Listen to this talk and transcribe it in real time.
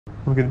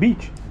Wanna go to the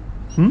beach?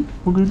 Wanna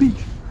go to the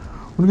beach?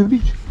 Wanna go to the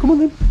beach? Come on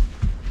then.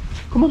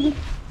 Come on then.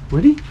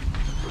 Ready? Go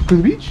to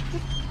the beach?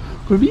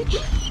 Go to the beach?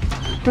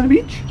 Go to the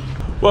beach?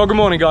 Well, good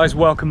morning guys,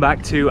 welcome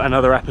back to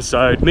another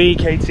episode. Me,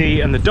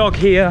 Katie and the dog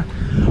here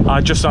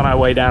are just on our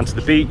way down to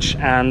the beach,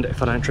 and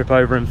if I don't trip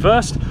over him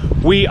first,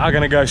 we are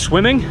gonna go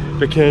swimming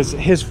because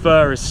his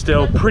fur is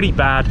still pretty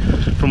bad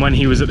from when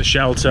he was at the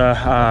shelter.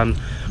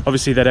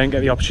 Obviously they don't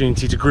get the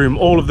opportunity to groom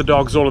all of the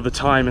dogs all of the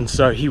time, and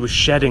so he was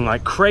shedding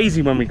like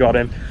crazy when we got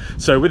him.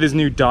 So with his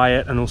new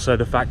diet and also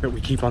the fact that we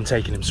keep on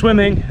taking him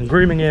swimming and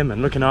grooming him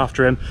and looking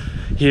after him,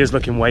 he is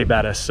looking way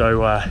better.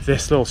 So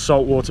this little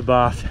saltwater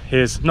bath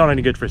is not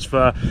only good for his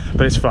fur,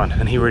 but it's fun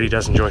and he really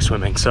does enjoy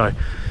swimming. So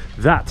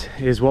that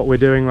is what we're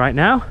doing right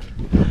now.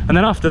 And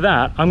then after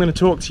that, I'm going to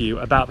talk to you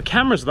about the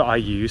cameras that I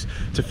use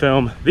to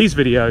film these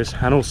videos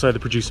and also the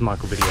Producer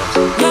Michael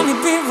videos. Let me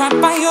be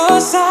right by your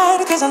side,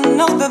 because I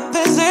know that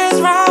this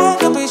is right.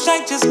 Don't be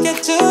shy, just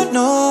get to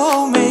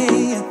know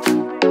me.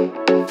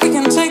 We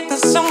can take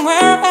this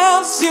somewhere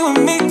else. You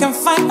and me can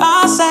find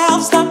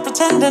ourselves. Stop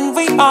pretending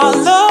we are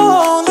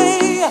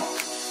lonely.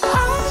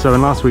 So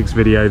in last week's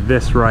video,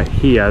 this right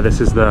here,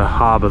 this is the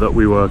harbour that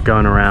we were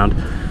going around.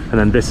 And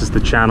then this is the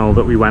channel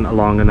that we went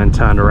along and then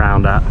turned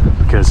around at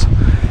because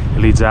it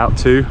leads out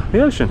to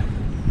the ocean.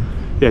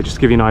 Yeah, just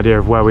to give you an idea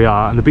of where we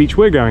are. And the beach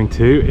we're going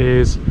to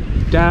is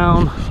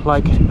down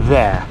like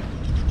there.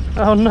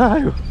 Oh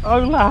no,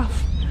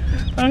 Olaf.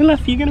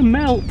 Olaf, you're gonna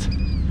melt.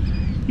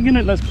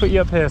 Let's put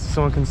you up here so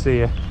someone can see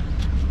you.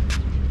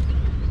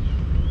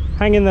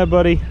 Hang in there,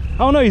 buddy.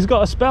 Oh no, he's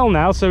got a spell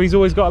now, so he's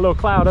always got a little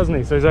cloud, hasn't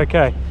he? So he's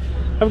okay.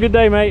 Have a good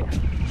day, mate.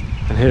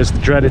 And here's the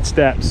dreaded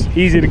steps.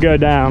 Easy to go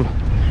down.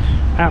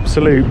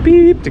 Absolute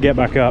beep to get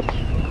back up.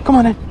 Come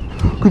on then,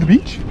 go to the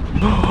beach.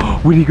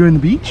 Will you go in the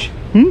beach?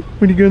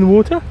 Will you go in the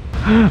water?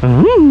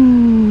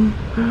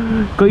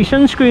 Got your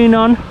sunscreen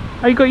on?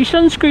 Oh, you got your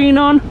sunscreen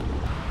on?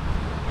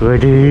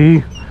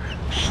 Ready,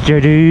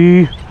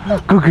 steady,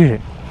 go get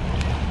it.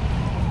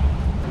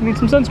 You need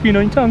some sunscreen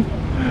on your tongue.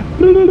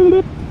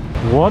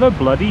 What a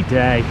bloody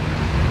day.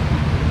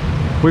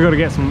 We got to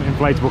get some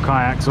inflatable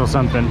kayaks or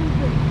something.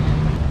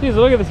 Jeez,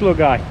 look at this little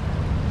guy.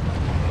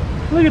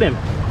 Look at him.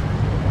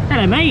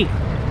 Hello, mate.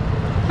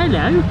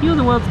 Hello, you're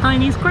the world's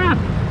tiniest crab.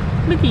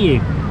 Look at you.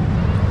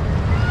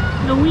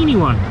 Little weenie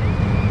one.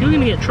 You're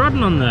going to get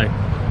trodden on though.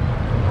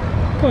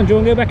 Come on, do you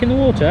want to go back in the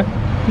water?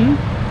 You want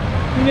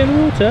to go in the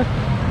water?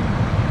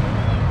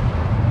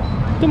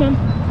 Come on.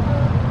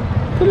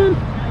 Come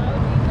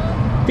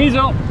on.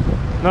 Diesel.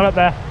 Not up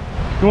there.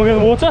 You want to go in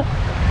the water?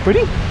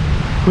 Ready?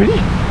 Ready?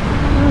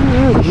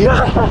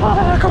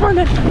 Yeah. Come on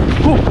then.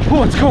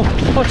 Oh, it's cold.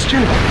 Oh, it's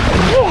chilly.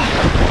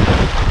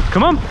 Oh.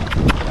 Come on.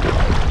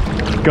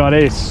 God,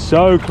 it is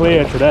so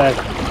clear today.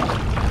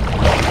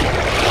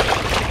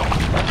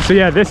 So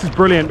yeah, this is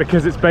brilliant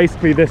because it's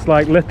basically this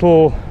like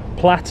little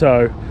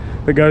plateau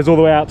that goes all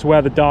the way out to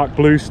where the dark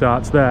blue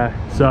starts there.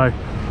 So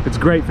it's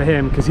great for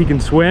him because he can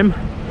swim,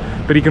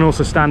 but he can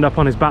also stand up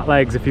on his back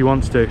legs if he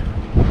wants to.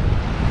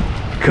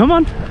 Come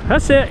on,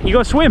 that's it, you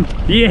gotta swim.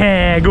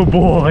 Yeah, good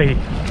boy.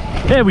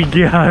 There we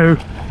go.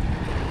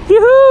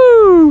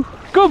 Yoo-hoo!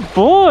 Good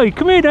boy,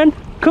 come here then.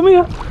 Come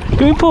here,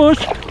 give me pause,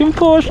 give me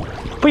pause.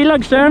 Put your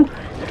legs down.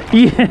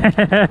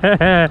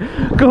 Yeah,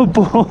 good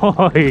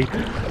boy,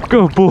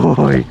 good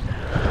boy.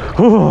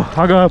 Oh,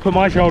 I gotta put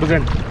my shoulders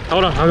in.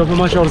 Hold on, I gotta put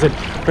my shoulders in.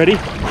 Ready?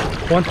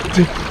 1, 2,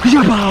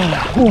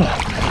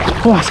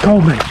 oh, it's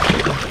cold, mate.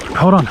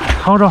 Hold on,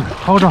 hold on,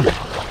 hold on.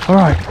 All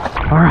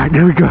right,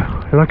 there we go.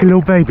 You're like a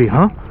little baby,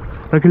 huh?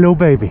 Like a little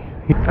baby.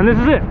 And this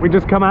is it. We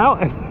just come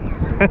out and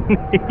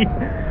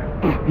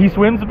he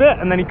swims a bit,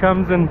 and then he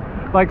comes and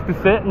likes to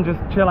sit and just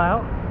chill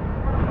out.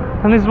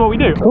 And this is what we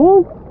do. Come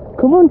on.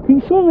 Come on,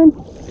 keep swimming.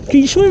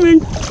 Keep swimming.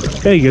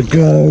 There you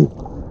go.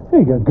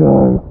 There you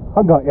go.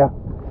 I got ya.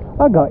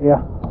 I got ya.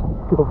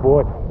 Good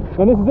boy.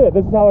 And this is it.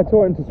 This is how I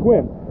taught him to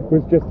swim.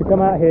 Was just to come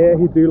out here.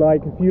 He'd do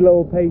like a few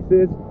little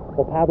paces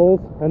or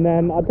paddles, and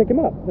then I'd pick him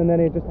up, and then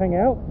he'd just hang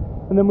out,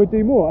 and then we'd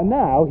do more. And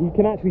now he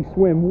can actually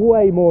swim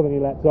way more than he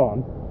lets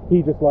on.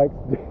 He just likes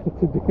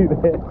to do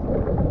this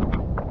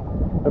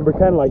and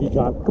pretend like he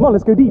can't. Come on,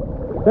 let's go deep.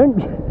 Don't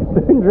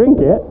drink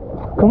it.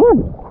 Come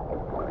on.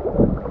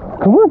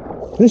 Come on,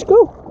 let's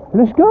go,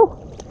 let's go.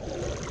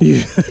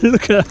 Yeah,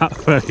 look at that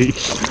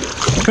face.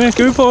 Come here,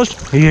 can we pause?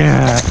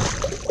 Yeah,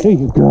 there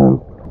you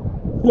go.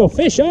 Little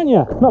fish, aren't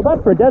you? Not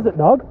bad for a desert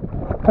dog.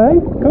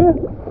 Hey, come here,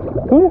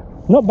 come here.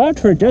 Not bad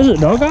for a desert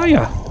dog, are you?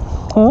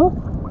 Huh?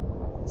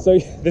 So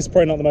this is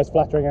probably not the most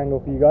flattering angle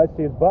for you guys,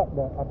 see his butt,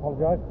 but I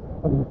apologise.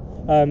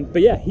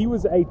 But yeah, he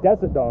was a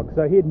desert dog,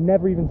 so he had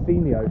never even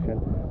seen the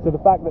ocean. So the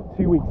fact that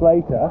 2 weeks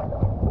later,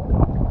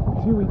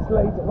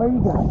 where are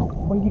you going?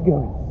 Where are you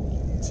going?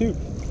 Two.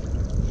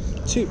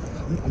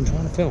 I'm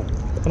trying to film.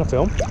 Can I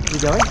film? Are you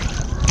going?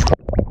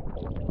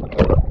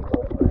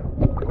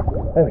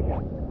 There we go.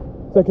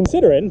 So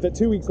considering that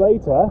 2 weeks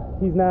later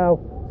he's now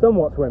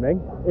somewhat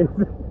swimming, is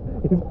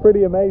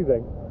pretty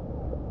amazing.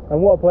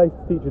 And what a place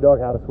to teach a dog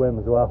how to swim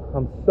as well.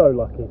 I'm so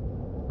lucky.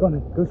 Go on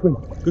then, go swim.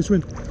 Go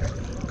swim.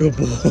 Good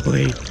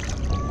boy.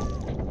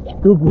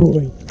 Good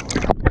boy.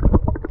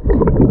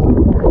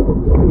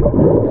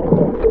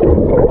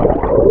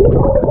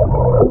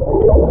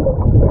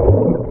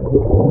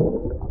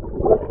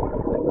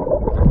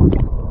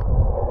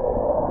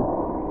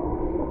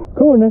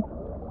 Come on then.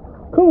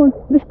 Come on,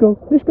 let's go.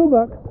 Let's go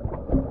back.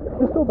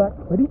 Let's go back.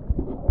 Ready?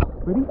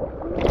 Ready?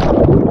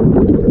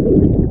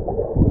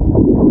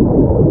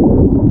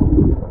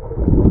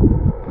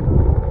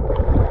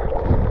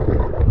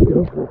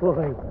 Good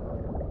boy.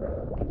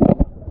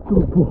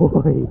 Good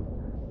boy.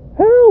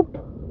 Help!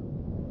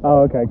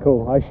 Oh, okay,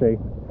 cool. I see.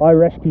 I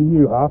rescue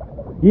you, huh?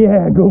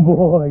 Yeah, good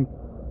boy.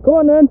 Come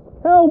on then.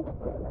 Help!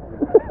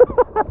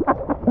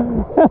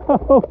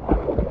 Help!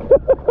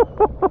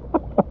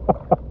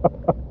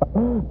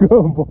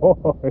 Good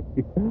boy.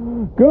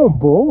 Good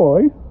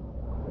boy.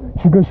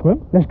 Should we go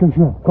swim? Let's go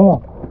swim. Come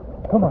on.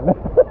 Come on.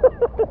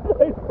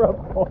 Let's rub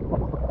off.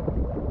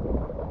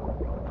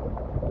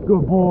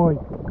 Good boy.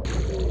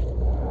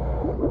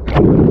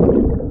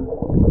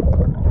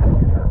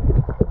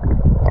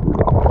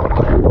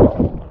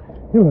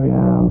 Here I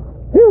am.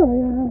 Here I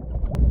am.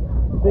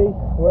 See,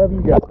 wherever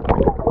you go.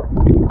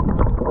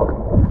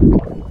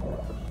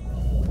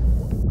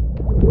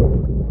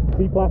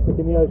 See plastic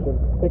in the ocean.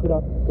 Pick it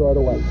up, throw it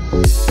away.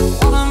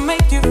 Wanna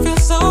make you feel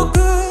so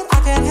good,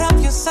 I can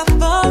help you set the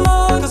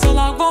mood, 'cause all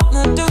I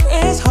wanna do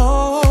is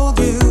hold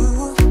you.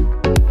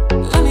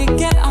 Let me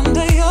get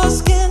under your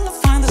skin,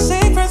 find the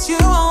secrets you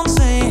won't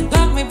say.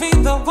 Let me be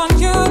the one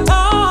you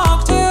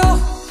talk to.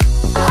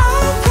 I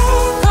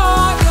can't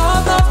call your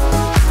bluff,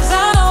 'cause I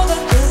know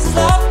that this is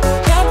love.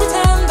 Can't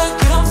pretend that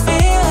you don't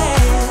feel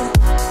it.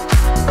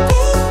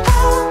 Keep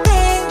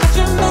hoping that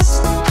you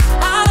missed.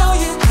 I know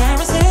you can't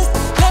resist.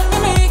 Let me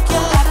make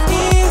your life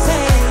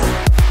easy.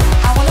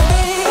 I wanna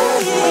be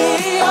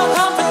your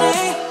company.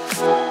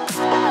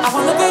 I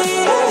wanna be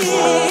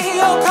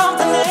your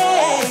company.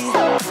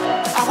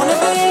 I wanna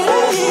be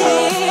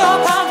your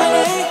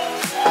company.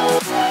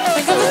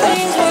 Think of the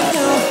things we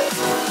do.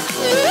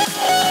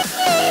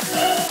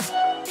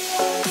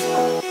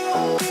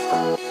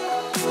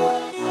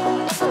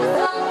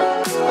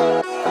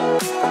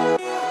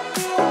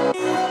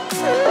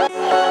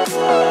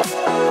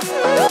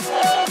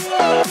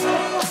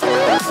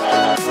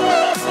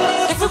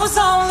 If it was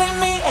only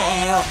me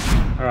and you.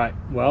 Alright,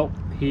 well,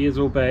 he is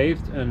all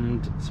bathed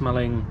and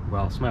smelling,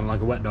 well, smelling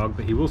like a wet dog,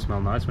 but he will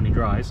smell nice when he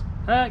dries.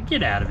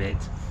 Get out of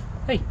it.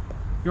 Hey,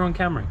 you're on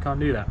camera, can't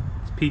do that.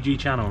 It's PG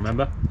channel,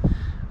 remember?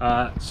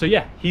 So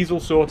yeah, he's all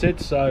sorted,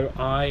 so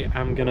I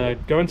am gonna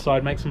go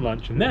inside, make some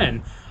lunch, and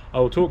then I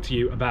will talk to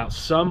you about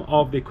some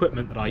of the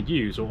equipment that I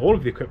use, or all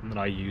of the equipment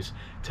that I use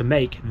to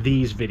make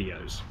these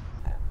videos.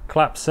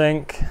 Clap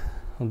sync.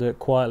 I'll do it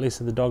quietly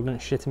so the dog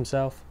doesn't shit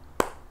himself.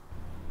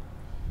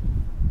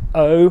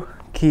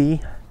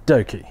 Okie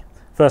dokie.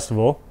 First of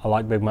all, I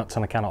like big mutts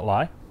and I cannot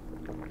lie.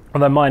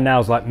 Although mine now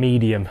is like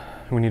medium.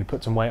 We need to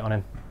put some weight on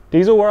him.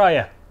 Diesel, where are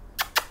you?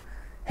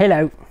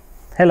 Hello.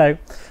 Hello.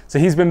 So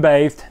he's been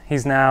bathed.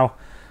 He's now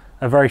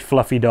a very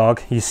fluffy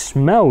dog. You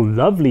smell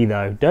lovely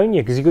though, don't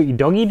you? Because you got your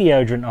doggy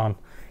deodorant on.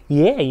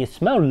 Yeah, you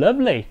smell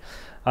lovely.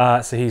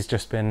 So he's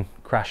just been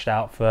crashed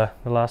out for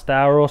the last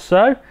hour or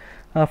so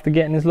after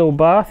getting his little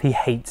bath. He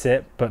hates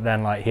it, but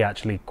then like he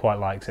actually quite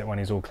likes it when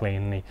he's all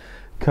clean and he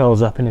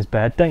curls up in his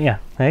bed, don't you?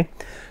 Hey?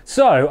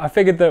 So I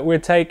figured that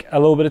we'd take a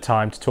little bit of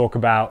time to talk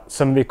about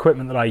some of the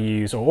equipment that I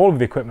use, or all of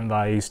the equipment that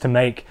I use to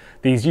make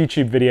these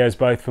YouTube videos,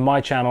 both for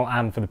my channel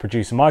and for the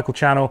Producer Michael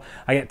channel.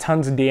 I get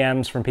tons of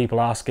DMs from people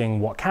asking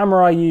what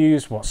camera I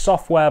use, what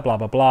software, blah,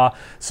 blah, blah.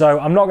 So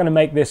I'm not gonna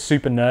make this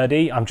super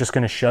nerdy. I'm just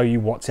gonna show you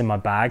what's in my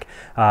bag.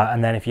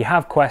 And then if you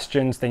have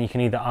questions, then you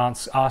can either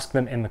ask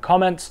them in the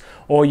comments,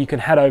 or you can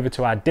head over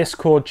to our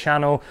Discord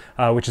channel,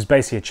 which is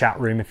basically a chat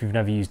room if you've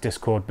never used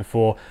Discord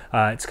before.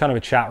 It's kind of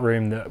a chat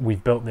room that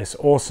we've built this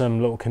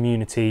awesome little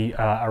community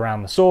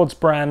around the SWRDZ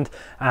brand.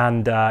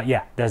 And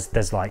yeah,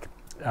 there's like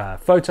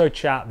photo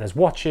chat, there's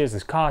watches,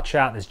 there's car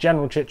chat, there's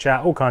general chit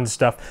chat, all kinds of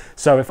stuff.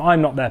 So if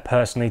I'm not there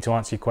personally to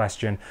answer your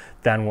question,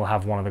 then we'll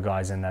have one of the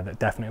guys in there that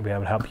definitely will be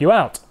able to help you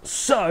out.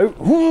 So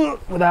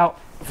without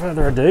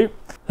further ado,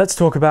 let's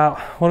talk about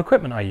what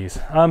equipment I use.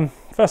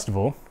 First of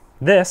all,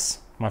 this,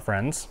 my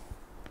friends,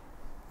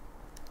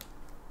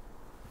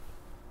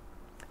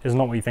 is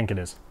not what you think it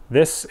is.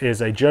 This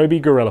is a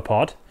Joby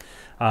GorillaPod,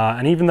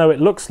 and even though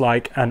it looks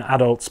like an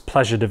adult's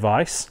pleasure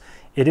device,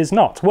 it is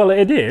not. Well,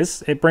 it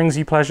is. It brings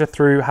you pleasure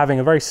through having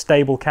a very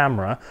stable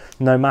camera,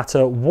 no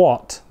matter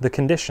what the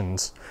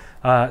conditions.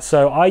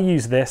 So I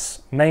use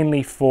this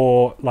mainly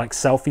for like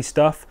selfie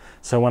stuff.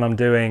 So when I'm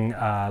doing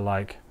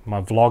like my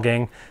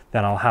vlogging,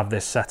 then I'll have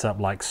this set up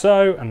like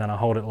so, and then I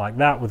hold it like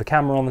that with the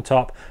camera on the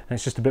top, and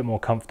it's just a bit more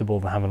comfortable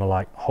than having to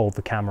like hold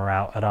the camera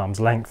out at arm's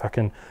length. I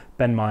can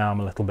bend my arm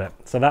a little bit.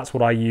 So that's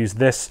what I use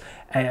this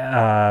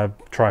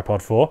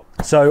tripod for.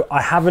 So I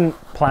haven't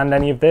planned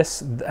any of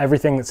this.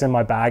 Everything that's in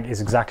my bag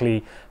is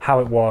exactly how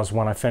it was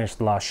when I finished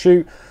the last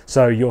shoot.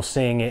 So you're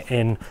seeing it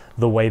in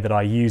the way that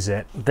I use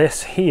it.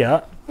 This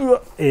here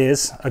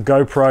is a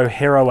GoPro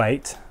Hero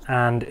 8,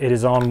 and it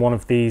is on one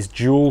of these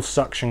dual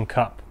suction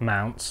cup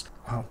mounts.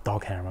 oh,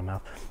 dog hair in my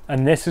mouth.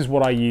 And this is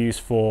what I use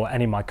for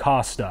any of my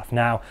car stuff.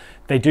 Now,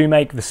 they do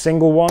make the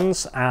single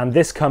ones, and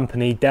this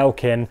company,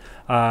 Delkin,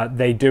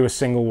 they do a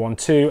single one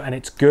too, and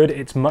it's good.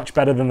 It's much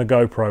better than the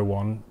GoPro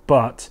one,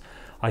 but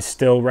I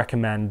still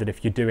recommend that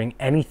if you're doing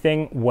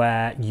anything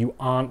where you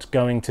aren't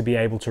going to be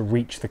able to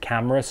reach the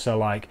camera, so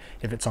like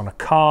if it's on a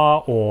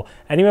car or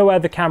anywhere where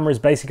the camera is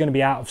basically going to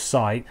be out of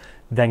sight,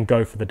 then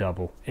go for the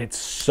double. It's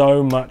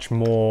so much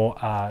more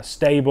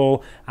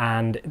stable,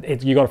 and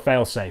you got a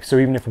fail safe. So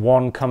even if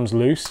one comes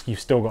loose, you've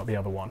still got the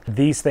other one.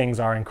 These things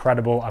are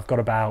incredible. I've got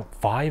about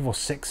 5 or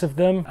 6 of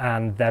them,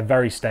 and they're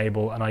very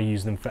stable, and I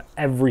use them for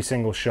every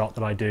single shot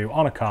that I do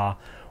on a car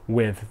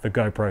with the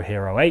GoPro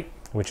Hero 8,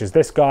 which is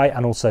this guy,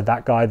 and also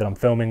that guy that I'm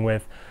filming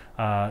with.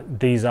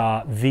 These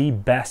are the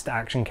best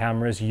action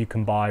cameras you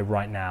can buy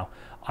right now.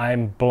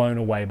 I'm blown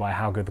away by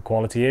how good the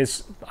quality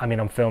is. I mean,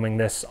 I'm filming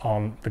this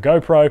on the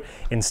GoPro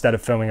instead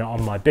of filming it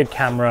on my big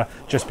camera,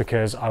 just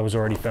because I was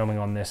already filming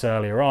on this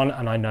earlier on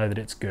and I know that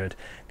it's good.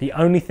 The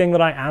only thing that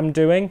I am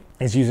doing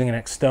is using an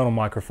external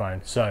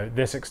microphone. So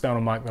this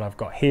external mic that I've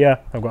got here,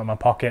 I've got in my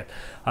pocket,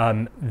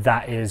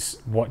 that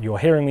is what you're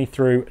hearing me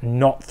through,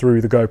 not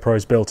through the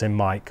GoPro's built-in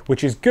mic,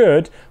 which is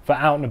good for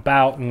out and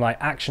about and like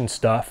action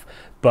stuff,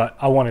 but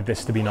I wanted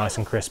this to be nice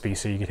and crispy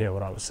so you could hear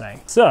what I was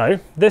saying. So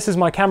this is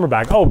my camera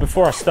bag. Oh,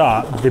 before I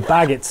start, the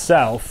bag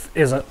itself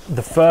is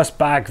the first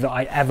bag that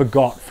I ever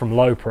got from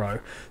Lowepro.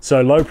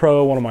 So Lowepro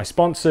are one of my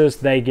sponsors.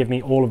 They give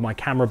me all of my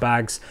camera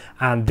bags,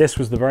 and this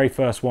was the very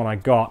first one I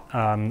got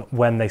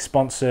when they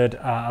sponsored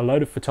a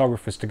load of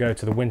photographers to go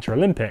to the Winter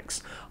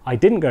Olympics. I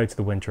didn't go to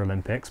the Winter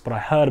Olympics, but I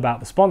heard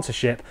about the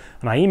sponsorship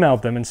and I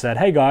emailed them and said,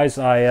 hey guys,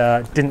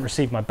 I didn't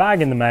receive my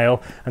bag in the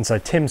mail. And so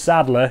Tim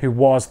Sadler, who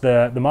was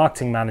the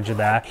marketing manager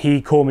there,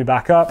 he called me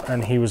back up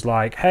and he was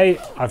like, hey,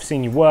 I've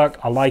seen your work,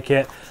 I like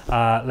it.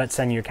 Let's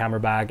send you a camera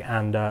bag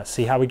and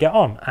see how we get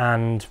on.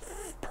 And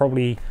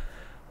probably,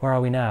 where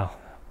are we now?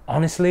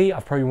 Honestly,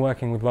 I've probably been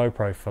working with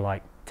Lowepro for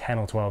like 10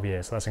 or 12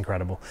 years, so that's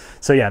incredible.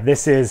 So yeah,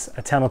 this is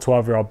a 10 or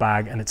 12-year-old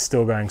bag and it's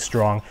still going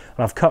strong.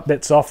 And I've cut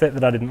bits off it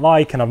that I didn't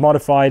like and I've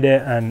modified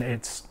it, and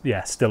it's,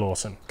 yeah, still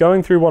awesome.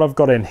 Going through what I've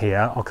got in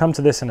here, I'll come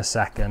to this in a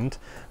second,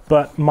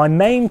 but my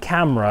main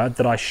camera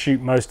that I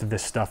shoot most of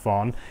this stuff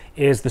on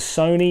is the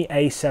Sony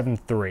a7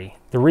 III.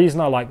 The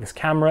reason I like this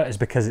camera is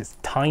because it's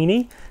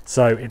tiny,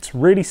 so it's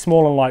really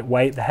small and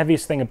lightweight. The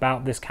heaviest thing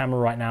about this camera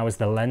right now is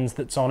the lens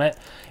that's on it.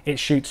 It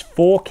shoots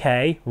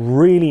 4K,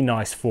 really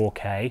nice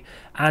 4K,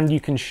 and you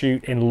can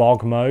shoot in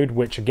log mode,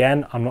 which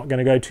again, I'm not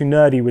gonna go too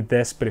nerdy with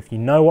this, but if you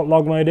know what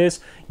log mode is,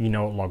 you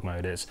know what log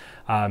mode is.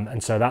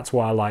 And so that's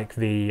why I like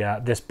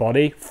this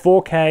body.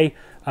 4K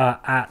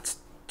at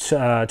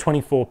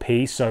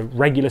 24p, so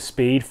regular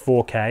speed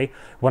 4K.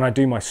 When I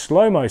do my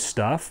slow-mo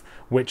stuff,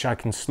 which I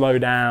can slow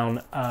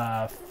down,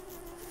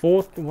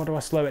 what do I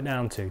slow it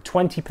down to?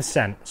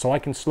 20%. So I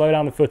can slow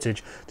down the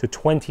footage to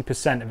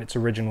 20% of its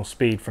original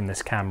speed from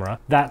this camera.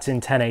 That's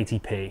in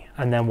 1080p.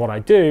 And then what I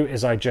do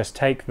is I just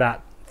take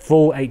that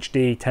full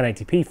HD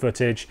 1080p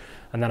footage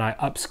and then I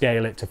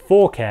upscale it to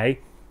 4K,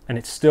 and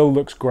it still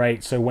looks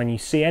great. So when you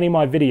see any of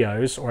my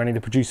videos or any of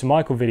the producer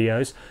Michael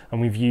videos and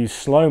we've used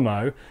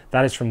slow-mo,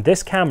 that is from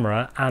this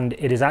camera, and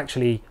it is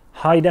actually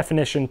high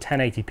definition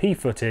 1080p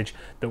footage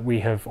that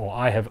we have, or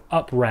I have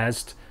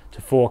up-resed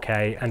to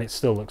 4K, and it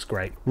still looks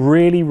great.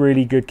 Really,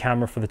 really good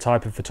camera for the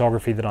type of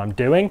photography that I'm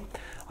doing.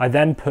 I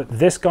then put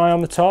this guy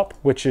on the top,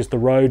 which is the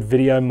Rode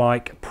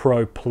VideoMic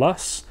Pro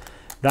Plus.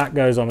 That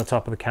goes on the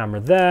top of the camera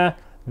there.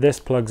 This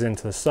plugs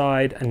into the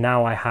side, and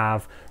now I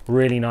have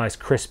really nice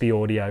crispy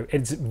audio.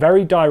 It's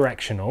very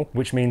directional,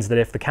 which means that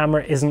if the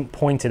camera isn't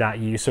pointed at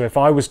you, so if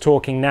I was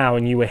talking now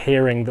and you were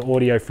hearing the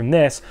audio from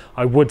this,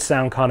 I would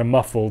sound kind of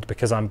muffled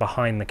because I'm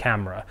behind the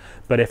camera.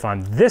 But if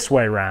I'm this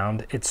way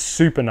around, it's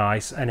super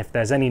nice, and if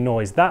there's any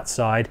noise that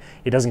side,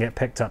 it doesn't get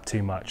picked up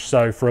too much.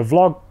 So for a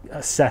vlog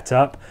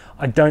setup,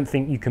 I don't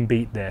think you can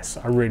beat this.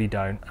 I really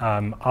don't.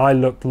 I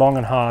looked long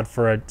and hard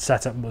for a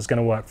setup that was going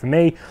to work for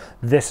me.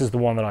 This is the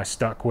one that I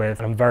stuck with,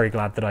 and I'm very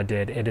glad that I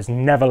did. It has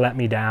never let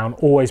me down,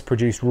 always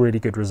produced really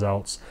good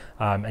results,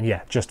 and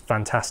yeah, just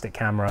fantastic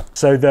camera.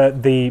 So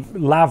the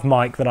lav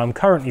mic that I'm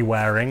currently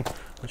wearing,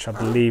 which I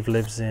believe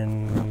lives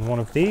in one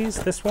of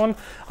these, this one,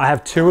 I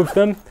have 2 of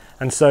them.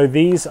 And so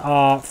these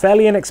are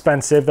fairly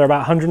inexpensive. They're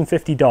about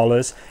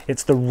 $150.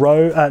 It's the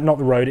not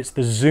the Rode, it's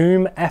the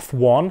Zoom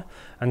F1.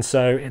 And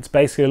so it's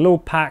basically a little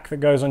pack that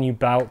goes on your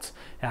belt.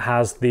 It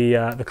has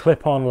the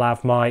clip-on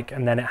lav mic,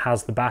 and then it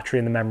has the battery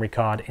and the memory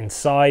card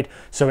inside.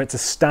 So it's a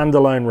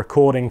standalone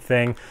recording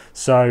thing.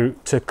 So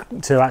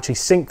to actually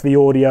sync the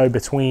audio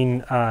between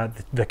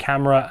the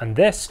camera and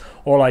this,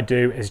 all I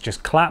do is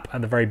just clap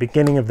at the very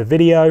beginning of the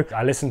video.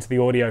 I listen to the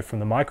audio from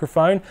the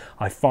microphone.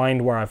 I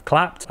find where I've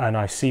clapped, and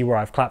I see where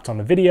I've clapped on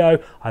the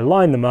video. I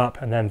line them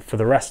up, and then for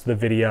the rest of the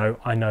video,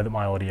 I know that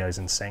my audio is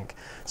in sync.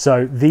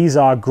 So these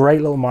are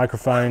great little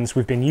microphones.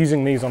 We've been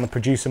using these on the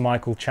Producer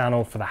Michael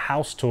channel for the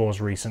house tours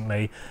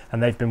recently,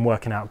 and they've been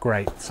working out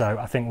great. So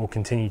I think we'll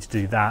continue to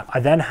do that. I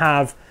then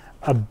have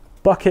a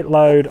bucket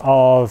load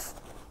of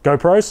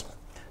GoPros.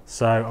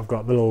 So I've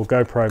got the little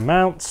GoPro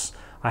mounts.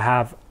 I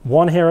have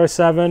one Hero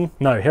 7,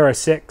 no, Hero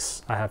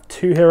 6. I have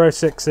two Hero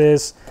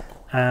 6s,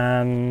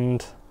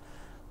 and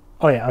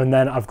oh yeah, and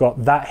then I've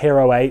got that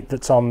Hero 8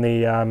 that's on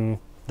the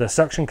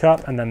suction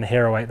cup, and then the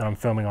Hero 8 that I'm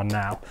filming on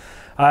now.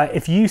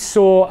 If you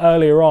saw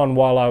earlier on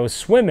while I was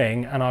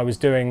swimming and I was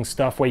doing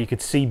stuff where you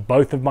could see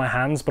both of my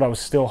hands but I was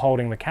still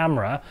holding the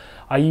camera,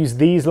 I use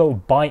these little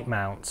bite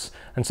mounts.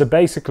 And so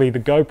basically the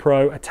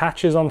GoPro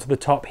attaches onto the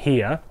top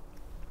here,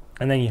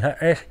 and then you hit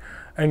this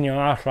in your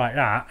ass like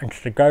that, and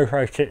the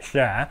GoPro sits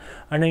there,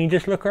 and then you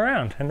just look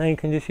around, and then you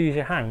can just use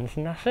your hands,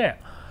 and that's it.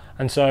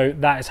 And so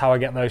that is how I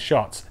get those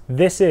shots.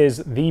 This is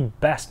the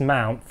best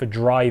mount for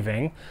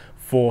driving,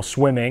 for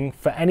swimming,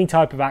 for any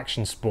type of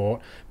action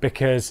sport,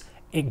 because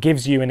it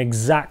gives you an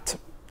exact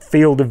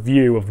field of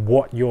view of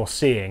what you're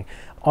seeing.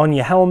 On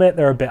your helmet,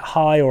 they're a bit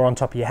high, or on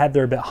top of your head,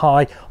 they're a bit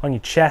high. On your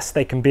chest,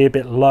 they can be a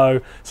bit low.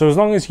 So as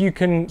long as you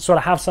can sort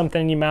of have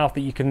something in your mouth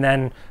that you can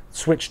then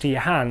switch to your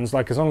hands,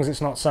 like as long as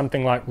it's not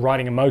something like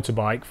riding a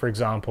motorbike, for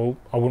example,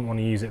 I wouldn't want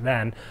to use it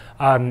then.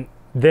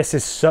 This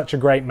is such a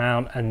great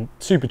mount and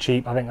super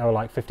cheap. I think they were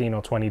like $15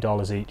 or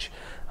 $20 each.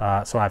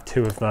 So I have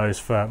two of those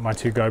for my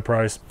two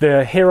GoPros.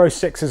 The Hero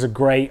 6s are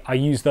great. I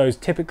use those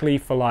typically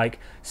for like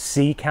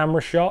sea camera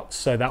shots.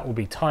 So that will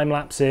be time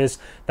lapses.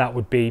 That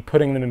would be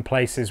putting them in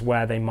places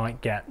where they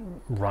might get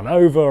run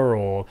over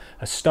or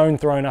a stone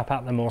thrown up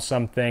at them or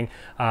something.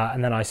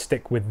 And then I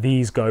stick with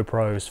these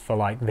GoPros for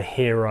like the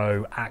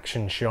hero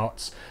action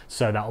shots.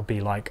 So that will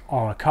be like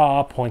on a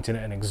car, pointing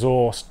at an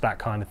exhaust, that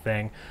kind of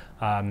thing.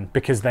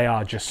 Because they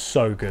are just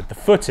so good. The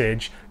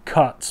footage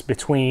cuts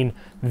between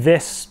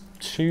this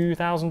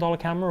 $2,000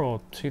 camera or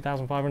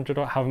 $2,500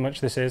 or however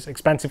much this is,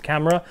 expensive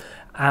camera,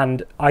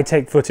 and I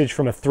take footage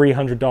from a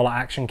 $300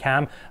 action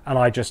cam, and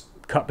I just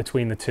cut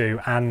between the two,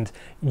 and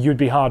you'd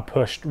be hard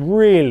pushed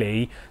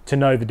really to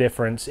know the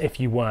difference if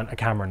you weren't a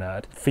camera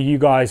nerd. For you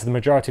guys, the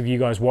majority of you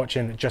guys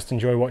watching that just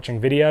enjoy watching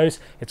videos,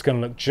 it's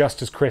going to look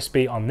just as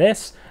crispy on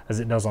this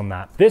as it does on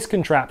that. This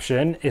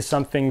contraption is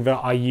something that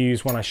I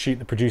use when I shoot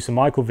the Producer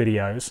Michael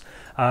videos.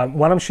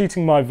 When I'm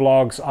shooting my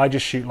vlogs, I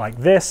just shoot like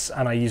this,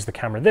 and I use the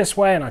camera this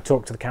way, and I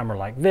talk to the camera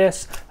like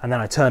this, and then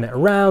I turn it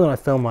around and I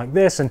film like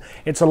this, and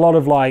it's a lot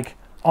of like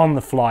on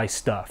the fly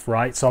stuff,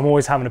 right? So I'm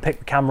always having to pick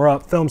the camera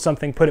up, film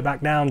something, put it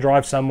back down,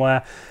 drive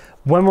somewhere.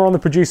 When we're on the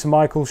Producer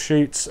Michael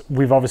shoots,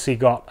 we've obviously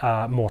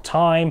got more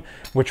time.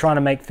 We're trying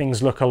to make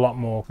things look a lot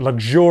more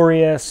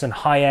luxurious and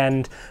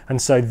high-end.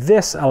 And so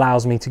this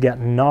allows me to get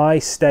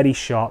nice, steady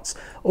shots.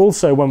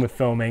 Also, when we're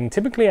filming,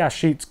 typically our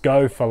shoots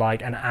go for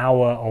like an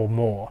hour or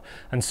more.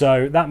 And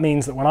so that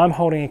means that when I'm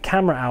holding a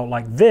camera out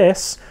like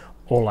this,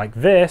 or like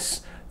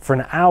this, for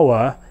an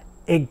hour,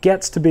 it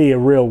gets to be a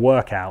real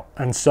workout.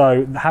 And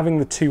so having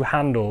the two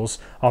handles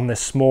on this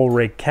small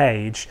rig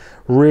cage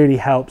really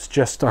helps.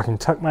 Just I can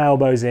tuck my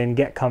elbows in,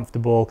 get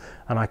comfortable,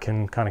 and I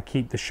can kind of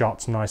keep the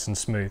shots nice and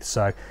smooth.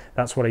 So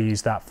that's what I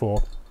use that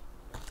for.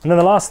 And then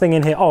the last thing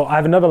in here, oh, I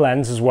have another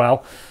lens as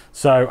well.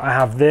 So I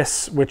have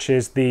this, which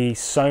is the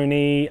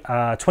Sony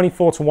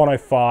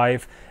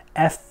 24-105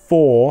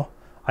 f4.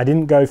 I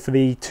didn't go for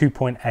the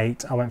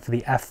 2.8, I went for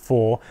the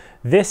f4.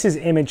 This is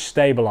image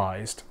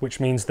stabilized, which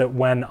means that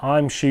when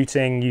I'm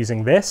shooting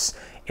using this,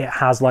 it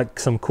has like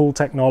some cool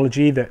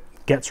technology that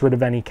gets rid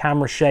of any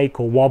camera shake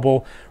or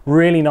wobble.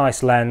 Really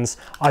nice lens.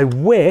 I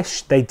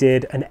wish they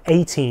did an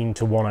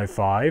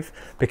 18-105,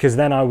 because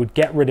then I would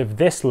get rid of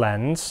this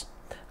lens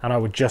and I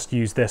would just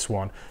use this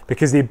one,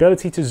 because the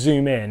ability to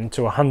zoom in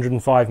to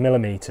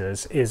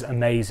 105mm is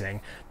amazing.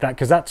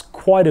 Because that's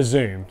quite a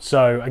zoom.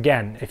 So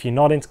again, if you're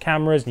not into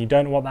cameras and you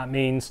don't know what that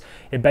means,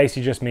 it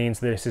basically just means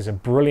that this is a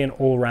brilliant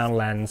all-round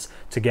lens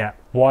to get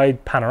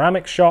wide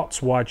panoramic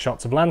shots, wide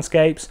shots of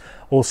landscapes,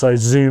 also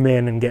zoom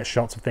in and get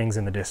shots of things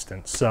in the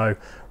distance. So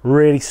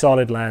really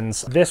solid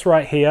lens. This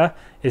right here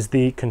is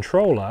the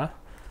controller,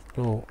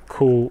 little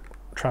cool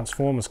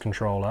Transformers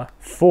controller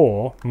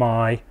for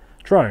my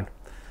drone.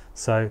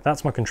 So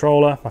that's my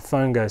controller, my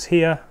phone goes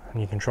here, and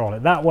you control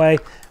it that way,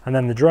 and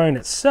then the drone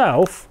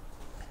itself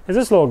is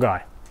this little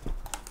guy,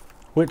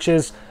 which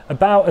is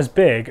about as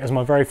big as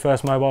my very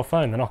first mobile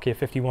phone, the Nokia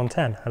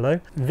 5110, hello?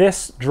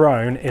 This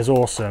drone is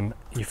awesome.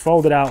 You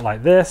fold it out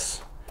like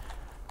this,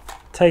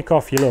 take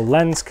off your little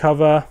lens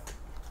cover,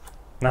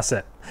 and that's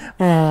it.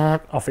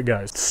 Off it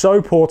goes.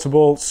 So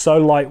portable, so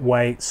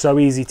lightweight, so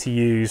easy to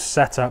use,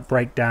 setup,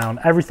 breakdown,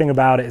 everything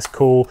about it is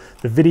cool.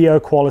 The video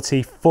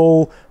quality,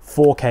 full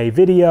 4K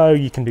video,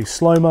 you can do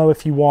slow-mo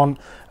if you want,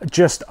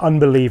 just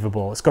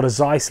unbelievable. It's got a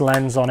Zeiss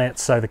lens on it,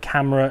 so the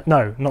camera,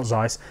 no, not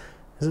Zeiss,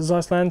 is it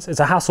Zeiss lens? It's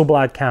a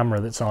Hasselblad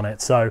camera that's on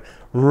it, so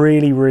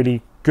really,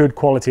 really good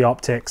quality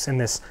optics in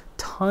this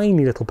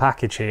tiny little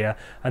package here.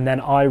 And then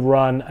I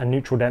run a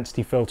neutral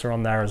density filter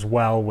on there as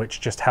well, which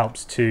just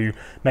helps to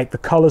make the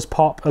colors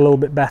pop a little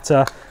bit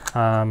better,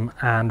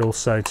 and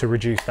also to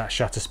reduce that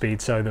shutter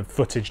speed so the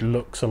footage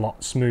looks a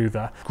lot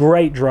smoother.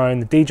 Great drone,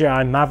 the DJI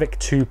Mavic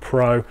 2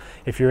 Pro.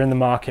 If you're in the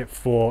market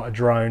for a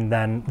drone,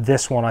 then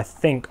this one I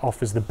think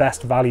offers the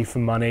best value for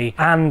money,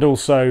 and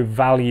also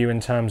value in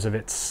terms of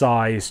its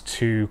size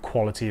to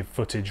quality of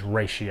footage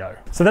ratio.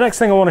 So the next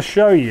thing I want to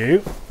show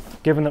you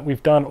given that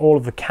we've done all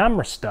of the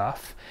camera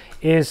stuff,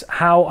 is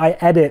how I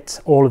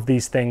edit all of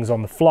these things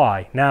on the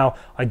fly. Now,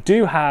 I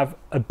do have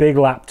a big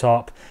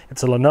laptop.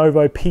 It's a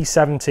Lenovo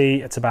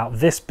P70. It's about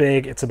this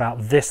big. It's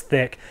about this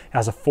thick. It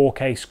has a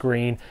 4K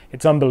screen.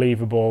 It's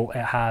unbelievable.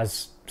 It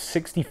has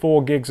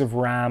 64 gigs of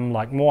RAM,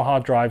 like more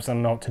hard drives than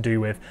I know what to do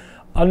with.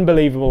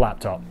 Unbelievable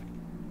laptop.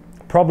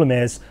 Problem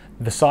is,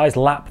 the size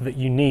lap that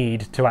you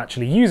need to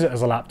actually use it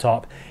as a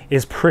laptop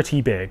is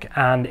pretty big,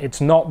 and it's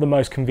not the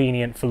most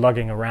convenient for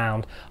lugging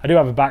around. I do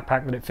have a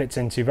backpack that it fits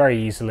into very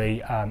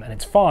easily, and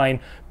it's fine,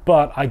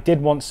 but I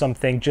did want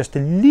something just a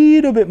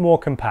little bit more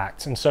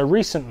compact. And so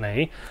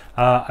recently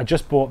I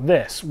just bought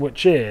this,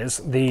 which is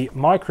the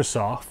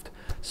Microsoft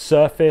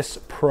Surface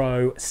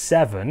Pro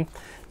 7.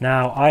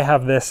 Now, I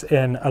have this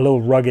in a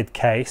little rugged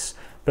case,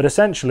 but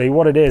essentially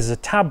what it is a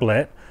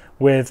tablet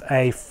with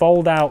a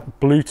fold-out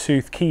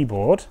Bluetooth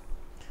keyboard.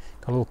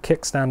 Got a little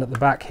kickstand at the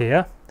back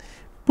here,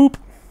 boop,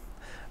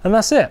 and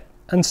that's it.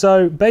 And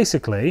so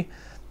basically,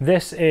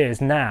 this is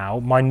now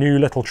my new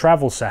little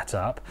travel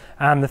setup.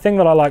 And the thing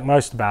that I like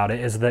most about it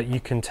is that you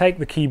can take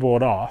the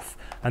keyboard off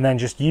and then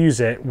just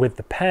use it with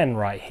the pen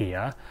right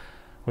here,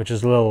 which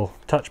is a little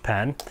touch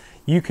pen.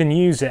 You can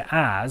use it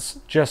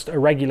as just a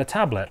regular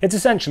tablet. It's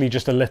essentially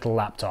just a little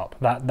laptop.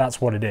 That's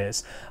what it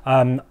is.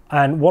 And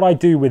what I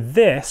do with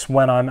this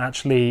when I'm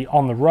actually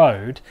on the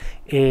road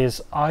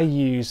is I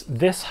use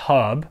this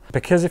hub,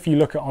 because if you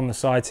look at on the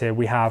sides here,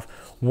 we have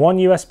one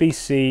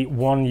USB-C,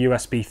 one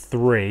USB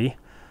 3,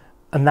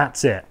 and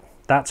that's it.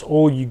 That's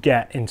all you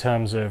get in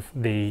terms of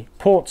the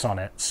ports on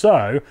it.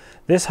 So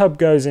this hub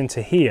goes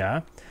into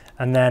here,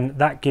 and then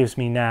that gives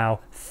me now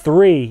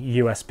three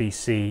USB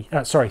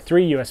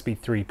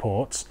 3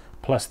 ports,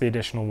 plus the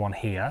additional one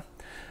here.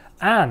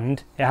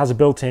 And it has a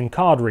built-in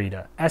card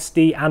reader,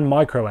 SD and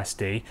micro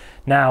SD.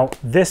 Now,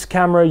 this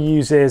camera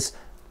uses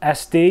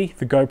SD,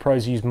 the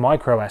GoPros use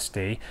micro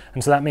SD,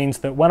 and so that means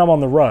that when I'm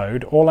on the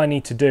road, all I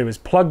need to do is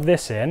plug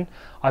this in.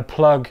 I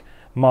plug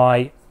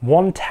my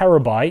 1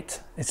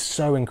 terabyte. It's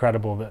so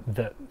incredible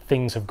that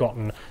things have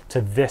gotten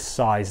to this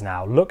size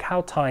now. Look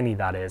how tiny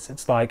that is.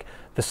 It's like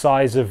the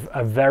size of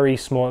a very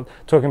small,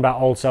 talking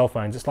about old cell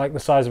phones, it's like the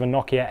size of a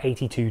Nokia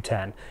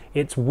 8210.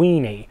 It's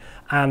weeny.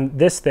 And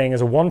this thing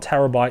is a 1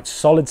 terabyte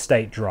solid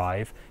state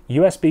drive,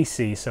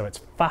 USB-C, so it's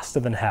faster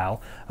than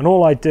hell. And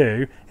all I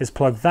do is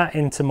plug that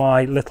into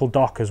my little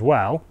dock as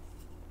well,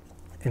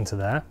 into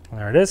there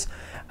it is.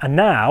 And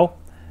now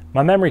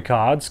my memory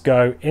cards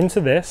go into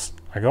this.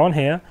 I go on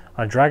here,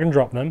 I drag and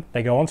drop them,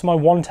 they go onto my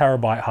 1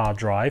 terabyte hard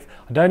drive.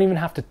 I don't even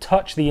have to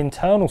touch the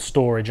internal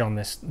storage on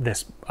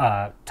this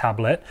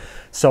tablet,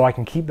 so I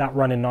can keep that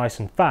running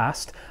nice and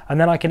fast, and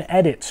then I can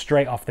edit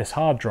straight off this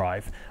hard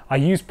drive. I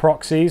use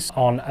proxies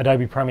on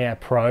Adobe Premiere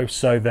Pro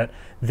so that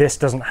this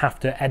doesn't have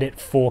to edit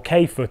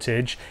 4K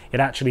footage. It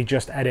actually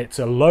just edits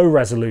a low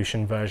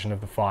resolution version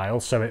of the file,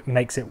 so it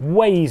makes it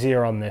way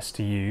easier on this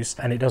to use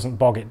and it doesn't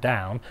bog it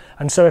down.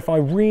 And so if I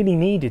really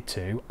needed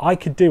to, I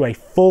could do a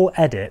full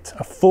edit,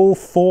 a full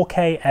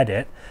 4K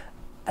edit,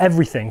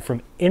 everything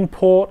from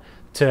import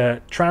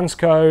to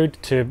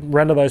transcode, to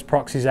render those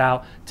proxies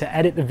out, to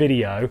edit the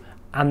video,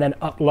 and then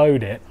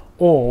upload it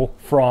all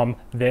from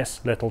this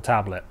little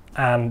tablet.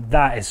 And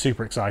that is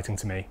super exciting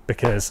to me,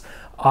 because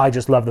I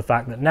just love the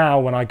fact that now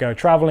when I go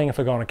traveling, if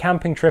I go on a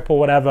camping trip or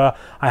whatever,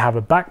 I have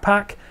a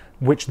backpack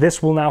which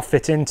this will now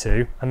fit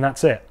into, and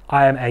that's it.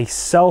 I am a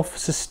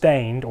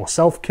self-sustained or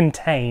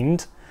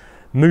self-contained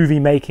movie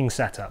making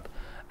setup.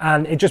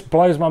 And it just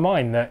blows my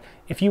mind that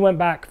if you went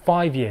back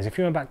 5 years, if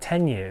you went back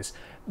 10 years,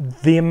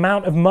 the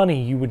amount of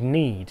money you would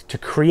need to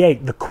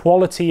create the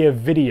quality of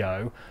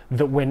video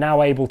that we're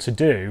now able to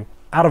do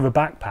out of a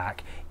backpack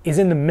is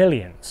in the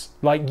millions.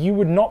 Like, you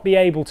would not be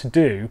able to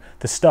do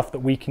the stuff that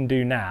we can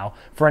do now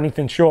for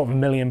anything short of $1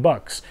 million.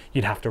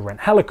 You'd have to rent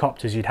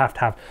helicopters, you'd have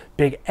to have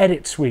big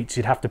edit suites,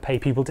 you'd have to pay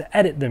people to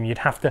edit them, you'd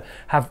have to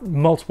have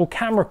multiple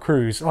camera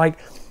crews. Like,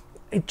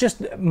 it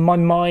just, my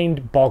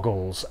mind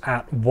boggles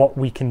at what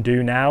we can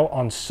do now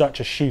on such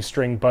a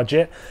shoestring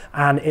budget.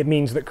 And it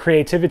means that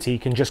creativity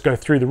can just go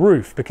through the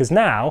roof, because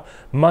now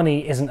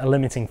money isn't a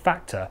limiting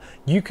factor.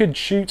 You could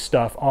shoot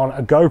stuff on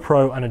a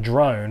GoPro and a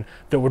drone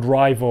that would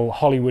rival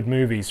Hollywood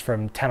movies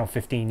from 10 or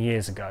 15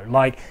 years ago.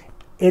 Like,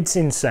 it's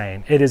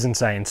insane. It is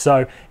insane.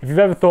 So if you've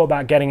ever thought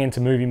about getting into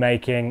movie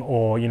making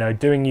or, you know,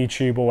 doing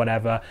YouTube or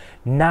whatever,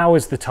 now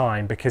is the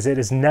time, because it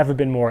has never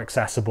been more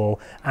accessible.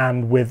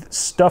 And with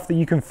stuff that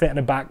you can fit in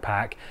a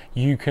backpack,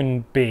 you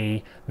can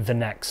be the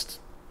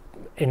next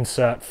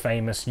insert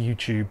famous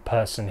YouTube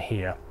person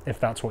here, if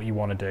that's what you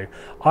want to do.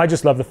 I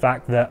just love the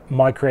fact that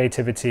my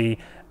creativity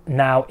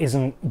now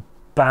isn't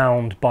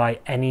bound by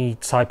any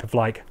type of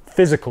like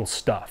physical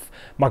stuff.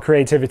 My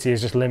creativity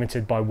is just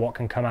limited by what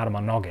can come out of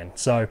my noggin.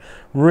 So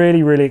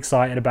really, really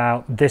excited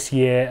about this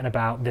year and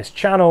about this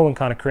channel and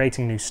kind of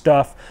creating new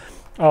stuff.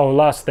 Oh,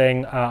 last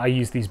thing, I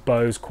use these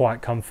Bose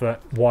Quiet Comfort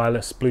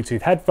wireless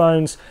Bluetooth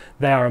headphones.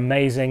 They are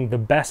amazing. The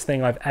best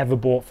thing I've ever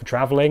bought for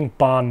traveling,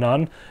 bar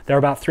none. They're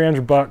about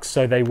 300 bucks,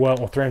 so they were,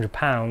 or 300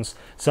 pounds,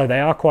 so they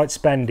are quite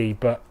spendy,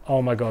 but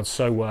oh my God,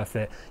 so worth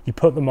it. You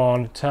put them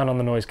on, turn on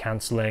the noise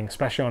cancelling,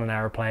 especially on an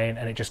aeroplane,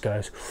 and it just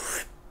goes,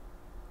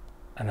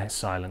 and then it's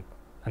silent,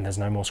 and there's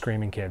no more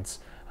screaming kids,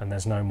 and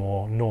there's no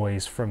more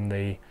noise from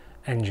the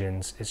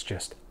engines. It's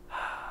just,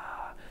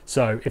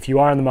 so if you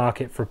are in the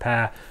market for a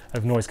pair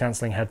of noise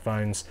cancelling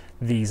headphones,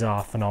 these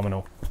are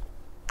phenomenal.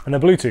 And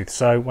they're Bluetooth,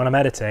 so when I'm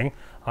editing,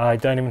 I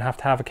don't even have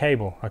to have a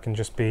cable. I can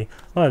just be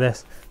like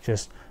this,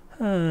 just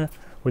with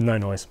no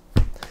noise.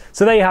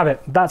 So there you have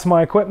it. That's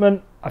my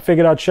equipment. I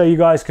figured I'd show you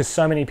guys because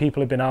so many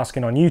people have been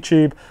asking on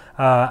YouTube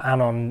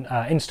and on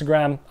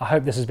Instagram. I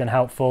hope this has been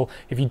helpful.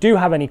 If you do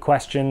have any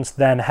questions,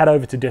 then head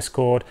over to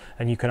Discord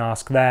and you can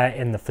ask there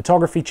in the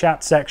photography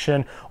chat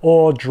section,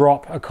 or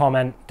drop a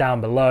comment down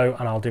below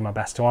and I'll do my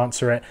best to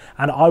answer it.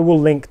 And I will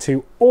link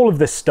to all of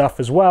this stuff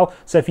as well.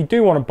 So if you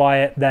do want to buy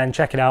it, then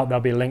check it out.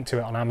 There'll be a link to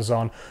it on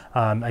Amazon.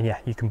 And yeah,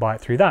 you can buy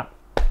it through that.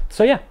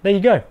 So yeah, there you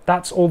go.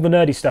 That's all the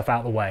nerdy stuff out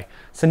of the way.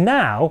 So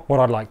now what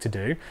I'd like to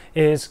do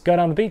is go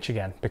down the beach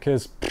again,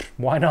 because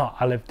why not?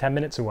 I live 10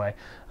 minutes away.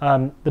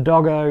 The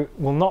doggo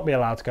will not be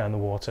allowed to go in the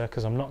water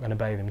because I'm not going to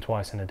bathe him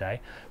twice in a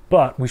day,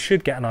 but we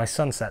should get a nice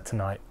sunset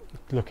tonight,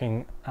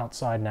 looking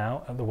outside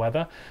now at the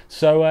weather.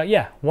 So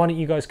yeah, why don't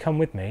you guys come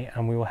with me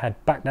and we will head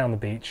back down the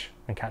beach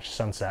and catch the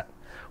sunset.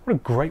 What a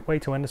great way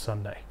to end a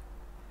Sunday.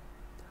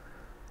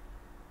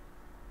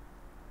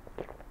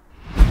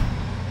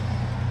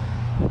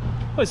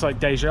 Well, it's like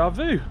deja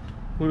vu.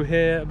 We were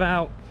here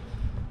about,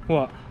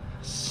 what,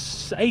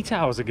 8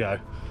 hours ago.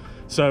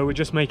 So we're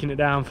just making it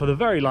down for the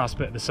very last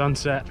bit of the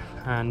sunset,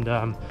 and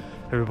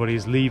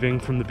everybody's leaving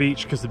from the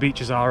beach because the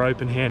beaches are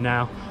open here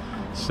now.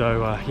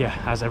 So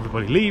yeah, as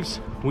everybody leaves,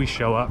 we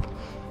show up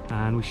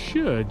and we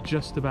should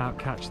just about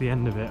catch the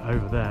end of it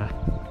over there.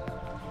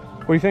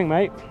 What do you think,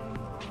 mate?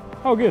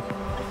 Oh, good.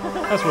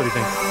 That's what he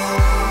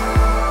thinks.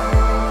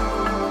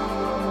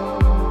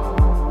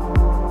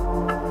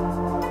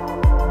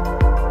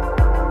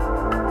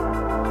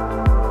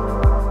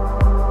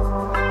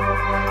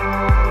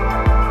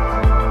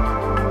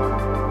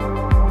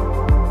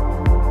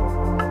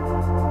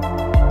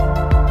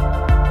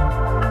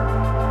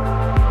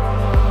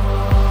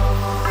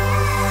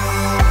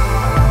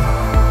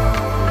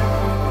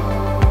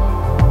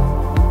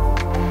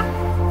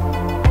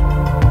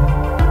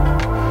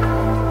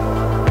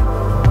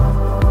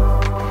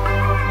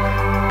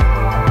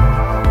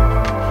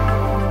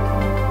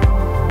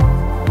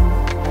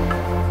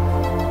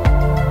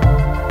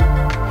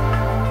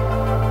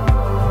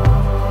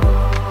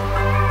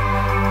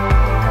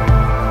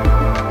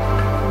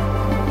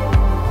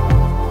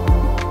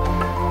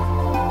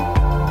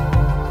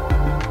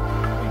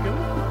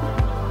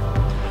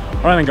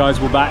 Right then guys,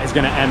 well that is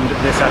going to end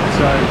this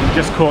episode. We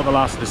just caught the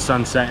last of the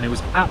sunset and it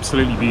was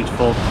absolutely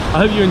beautiful.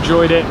 I hope you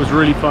enjoyed it. It was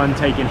really fun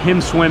taking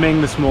him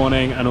swimming this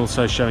morning and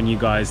also showing you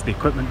guys the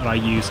equipment that I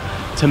use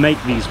to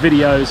make these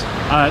videos.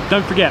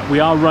 Don't forget,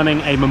 we are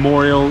running a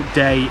Memorial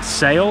Day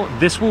sale.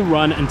 This will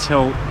run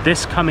until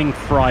this coming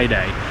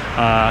Friday.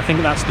 I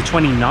think that's the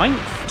 29th.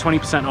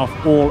 20%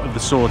 off all of the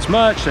Swords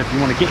merch. So if you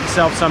want to get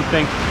yourself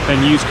something,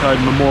 then use code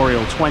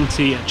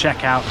MEMORIAL20 at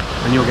checkout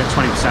and you'll get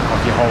 20%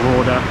 off your whole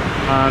order.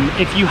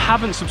 If you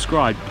haven't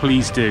subscribed,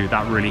 please do.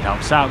 That really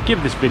helps out.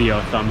 Give this video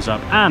a thumbs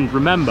up and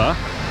remember,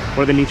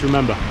 what do they need to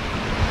remember?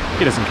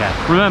 He doesn't care.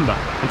 Remember,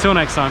 until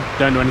next time,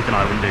 don't do anything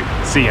I wouldn't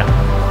do. See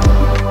ya.